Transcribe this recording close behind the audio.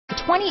The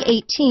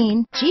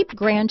 2018 Jeep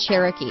Grand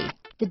Cherokee.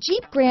 The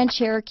Jeep Grand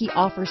Cherokee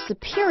offers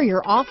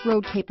superior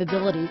off-road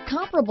capability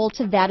comparable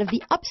to that of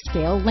the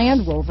upscale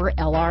Land Rover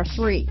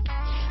LR3.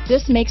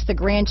 This makes the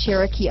Grand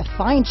Cherokee a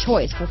fine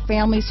choice for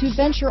families who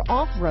venture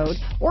off-road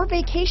or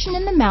vacation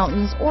in the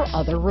mountains or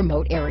other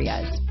remote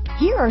areas.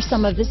 Here are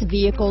some of this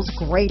vehicle's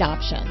great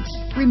options: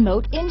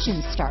 remote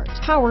engine start,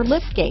 power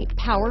liftgate,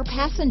 power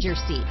passenger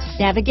seat,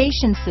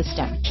 navigation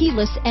system,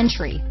 keyless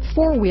entry,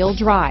 four-wheel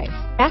drive,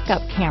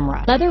 backup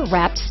camera,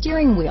 leather-wrapped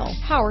steering wheel,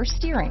 power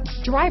steering,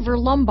 driver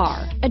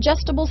lumbar,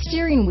 adjustable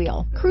steering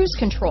wheel, cruise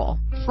control,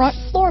 front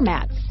floor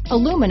mats,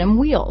 aluminum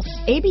wheels,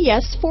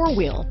 ABS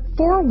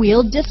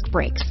four-wheel disc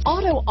brakes,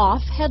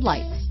 auto-off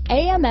headlights,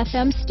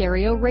 AM/FM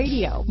stereo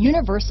radio,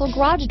 universal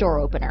garage door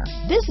opener.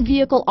 This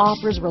vehicle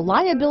offers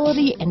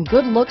reliability and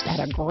good looks at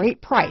a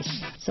great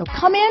price. So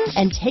come in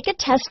and take a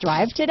test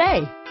drive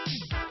today.